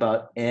talking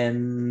about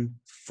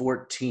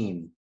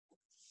N14,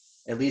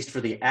 at least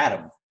for the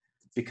atom,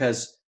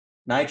 because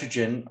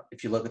nitrogen,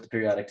 if you look at the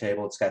periodic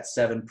table, it's got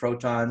 7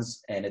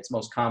 protons, and its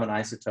most common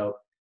isotope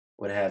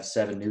would have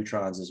 7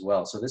 neutrons as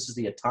well. So this is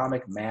the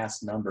atomic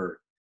mass number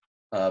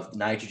of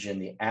nitrogen,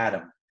 the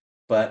atom.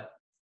 But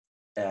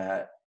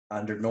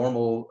under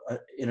normal,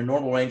 in a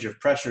normal range of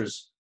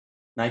pressures,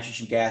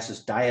 nitrogen gas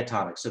is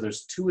diatomic. So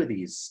there's 2 of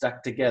these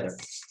stuck together.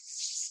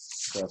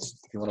 So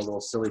if you want a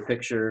little silly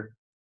picture,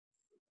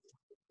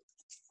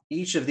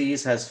 each of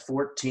these has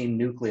 14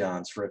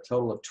 nucleons for a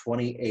total of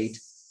 28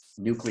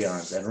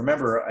 nucleons. And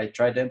remember, I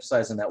tried to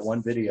emphasize in that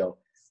one video,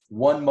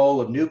 1 mole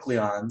of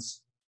nucleons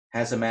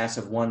has a mass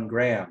of 1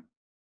 gram.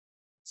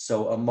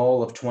 So a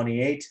mole of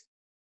 28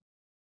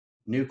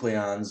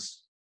 nucleons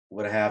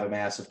would have a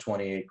mass of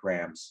 28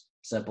 grams.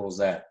 Simple as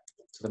that.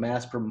 So the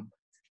mass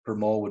per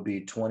mole would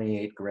be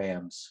 28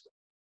 grams.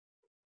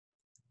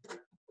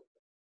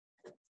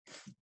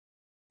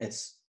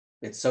 It's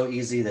so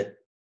easy that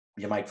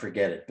you might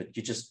forget it, but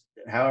you just,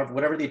 however,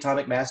 whatever the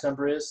atomic mass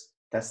number is,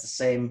 that's the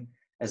same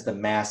as the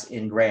mass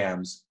in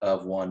grams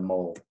of 1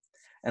 mole.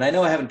 And I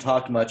know I haven't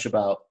talked much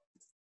about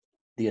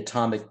the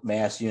atomic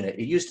mass unit.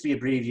 It used to be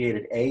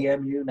abbreviated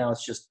AMU, now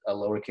it's just a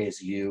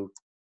lowercase u.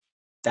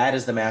 That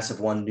is the mass of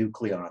 1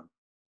 nucleon,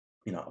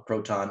 you know, a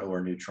proton or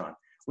a neutron.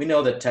 We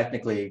know that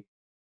technically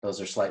those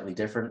are slightly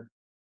different,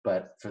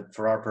 but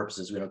for our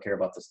purposes, we don't care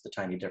about the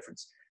tiny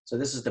difference. So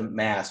this is the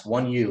mass,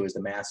 1U is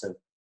the mass of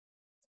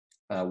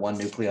 1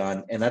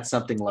 nucleon, and that's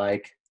something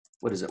like,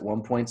 what is it,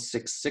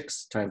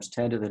 1.66 times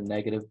 10 to the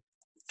negative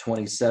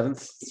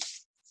 27th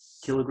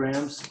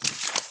kilograms.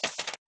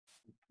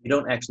 You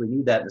don't actually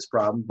need that in this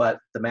problem, but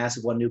the mass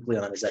of 1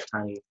 nucleon is that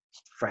tiny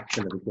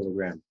fraction of a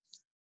kilogram.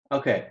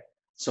 Okay,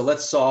 so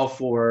let's solve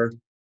for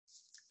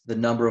the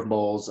number of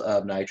moles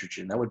of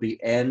nitrogen. That would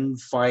be N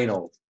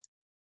final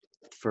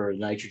for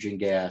nitrogen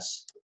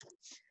gas.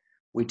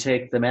 We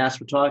take the mass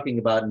we're talking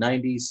about,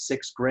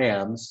 96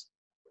 grams.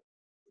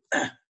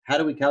 How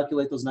do we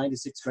calculate those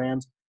 96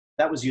 grams?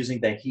 That was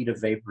using the heat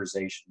of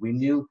vaporization. We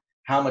knew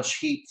how much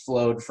heat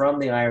flowed from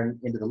the iron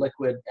into the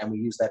liquid, and we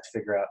used that to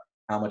figure out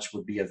how much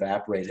would be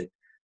evaporated.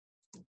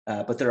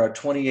 But there are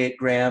 28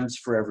 grams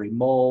for every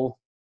mole.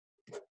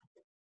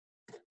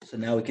 So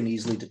now we can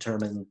easily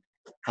determine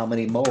how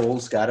many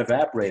moles got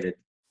evaporated.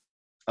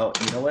 Oh,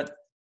 you know what?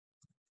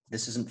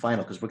 This isn't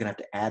final because we're going to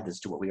have to add this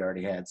to what we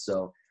already had.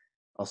 So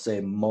I'll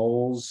say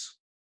moles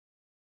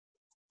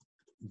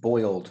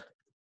boiled.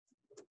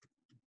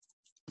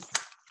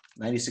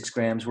 96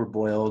 grams were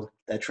boiled.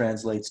 That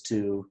translates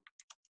to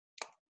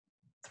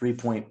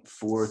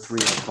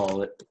 3.43, I'll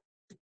call it.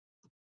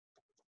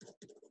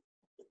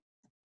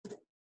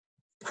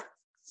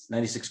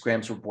 96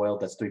 grams were boiled,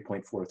 that's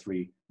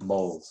 3.43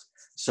 moles.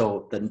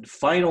 So the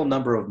final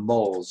number of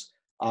moles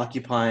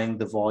occupying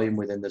the volume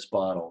within this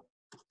bottle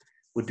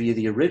would be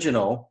the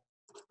original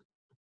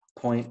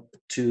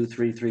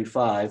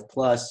 0.2335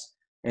 plus,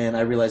 and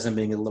I realize I'm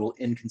being a little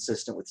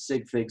inconsistent with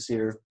sig figs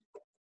here.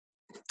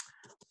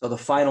 So the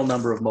final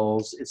number of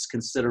moles is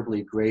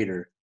considerably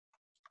greater.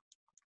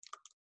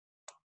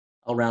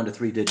 I'll round to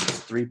 3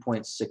 digits,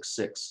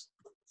 3.66.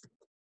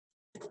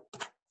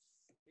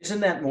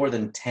 Isn't that more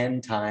than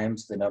 10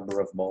 times the number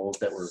of moles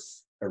that were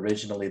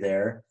originally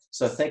there?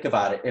 So think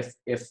about it.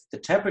 If the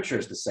temperature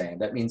is the same,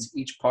 that means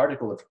each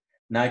particle of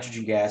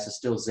nitrogen gas is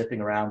still zipping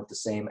around with the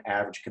same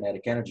average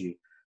kinetic energy,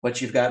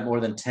 but you've got more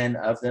than 10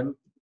 of them.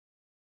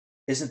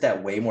 Isn't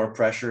that way more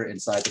pressure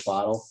inside the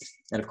bottle?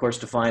 And of course,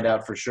 to find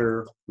out for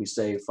sure, we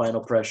say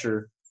final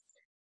pressure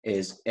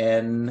is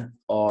nRT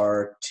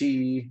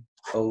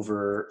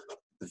over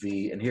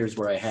V, and here's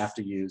where I have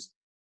to use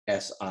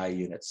SI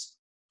units.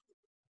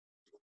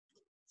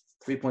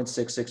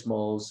 3.66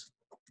 moles,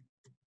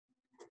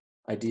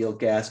 ideal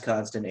gas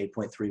constant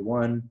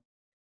 8.31,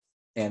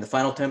 And the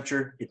final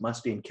temperature, it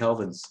must be in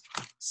kelvins.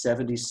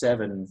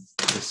 77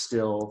 is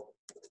still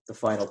the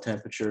final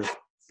temperature.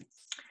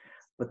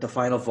 But the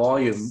final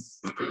volume,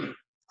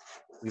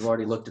 we've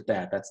already looked at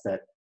that. That's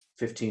that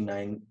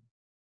 15.9.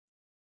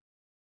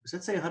 Does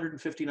that say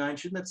 159?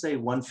 Shouldn't that say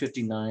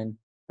 159?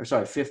 Or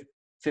sorry,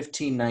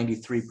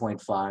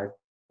 1593.5.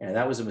 Yeah,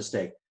 that was a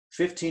mistake.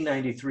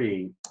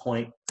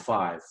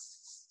 1593.5.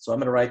 So I'm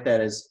going to write that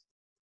as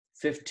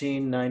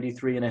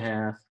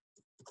 1593.5.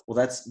 Well,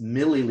 that's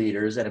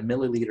milliliters, and a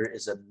milliliter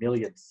is a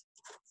millionth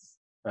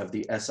of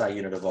the SI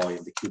unit of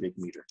volume, the cubic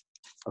meter.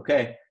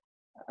 Okay.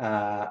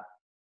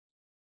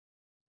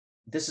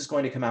 This is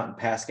going to come out in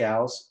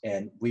pascals,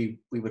 and we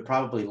would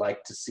probably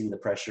like to see the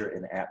pressure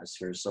in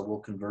atmospheres. So we'll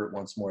convert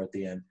once more at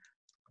the end.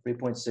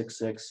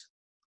 3.66,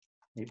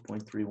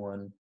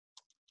 8.31,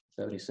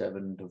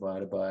 77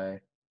 divided by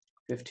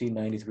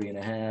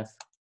 1593.5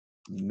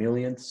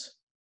 millionths.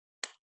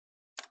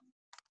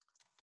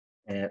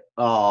 And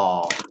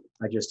oh,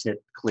 I just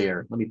hit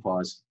clear. Let me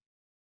pause.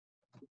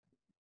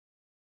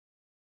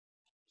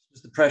 This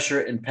is the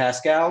pressure in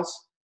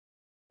pascals,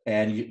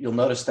 and you'll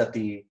notice that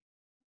the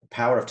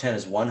power of 10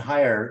 is 1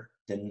 higher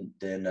than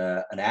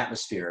an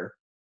atmosphere,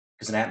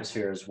 because an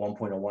atmosphere is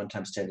 1.01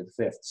 times 10 to the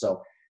 5th.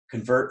 So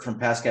convert from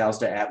pascals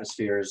to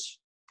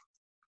atmospheres,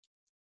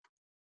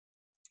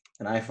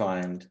 and I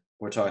find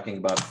we're talking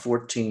about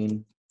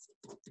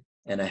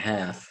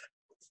 14.5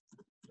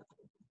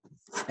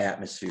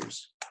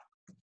 atmospheres.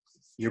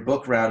 Your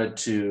book rounded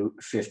to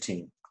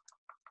 15.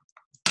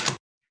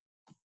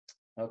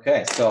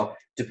 Okay, so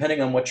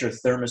depending on what your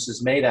thermos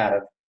is made out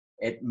of,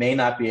 it may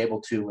not be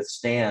able to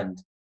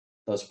withstand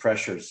those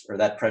pressures, or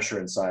that pressure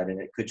inside,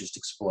 and it could just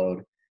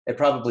explode. It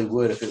probably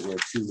would if it were a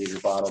 2-liter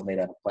bottle made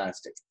out of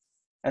plastic.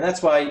 And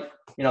that's why,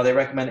 they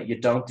recommend that you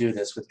don't do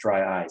this with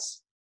dry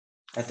ice.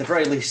 At the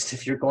very least,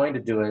 if you're going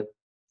to do it,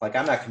 like,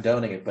 I'm not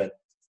condoning it, but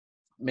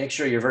make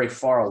sure you're very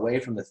far away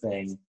from the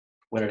thing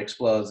when it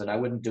explodes. And I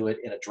wouldn't do it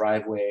in a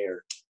driveway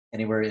or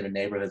anywhere in a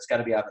neighborhood. It's got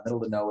to be out in the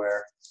middle of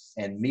nowhere.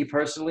 And me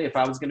personally, if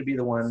I was going to be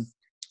the one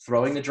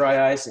throwing the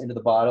dry ice into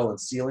the bottle and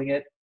sealing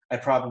it, I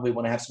probably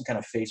want to have some kind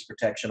of face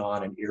protection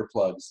on and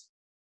earplugs,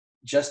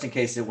 just in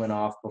case it went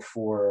off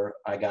before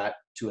I got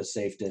to a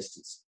safe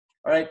distance.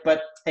 All right,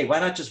 but hey, why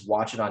not just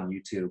watch it on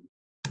YouTube?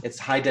 It's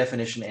high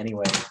definition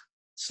anyway,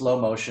 slow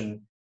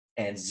motion,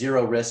 and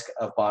 0 risk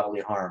of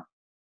bodily harm.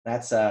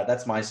 That's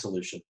my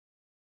solution.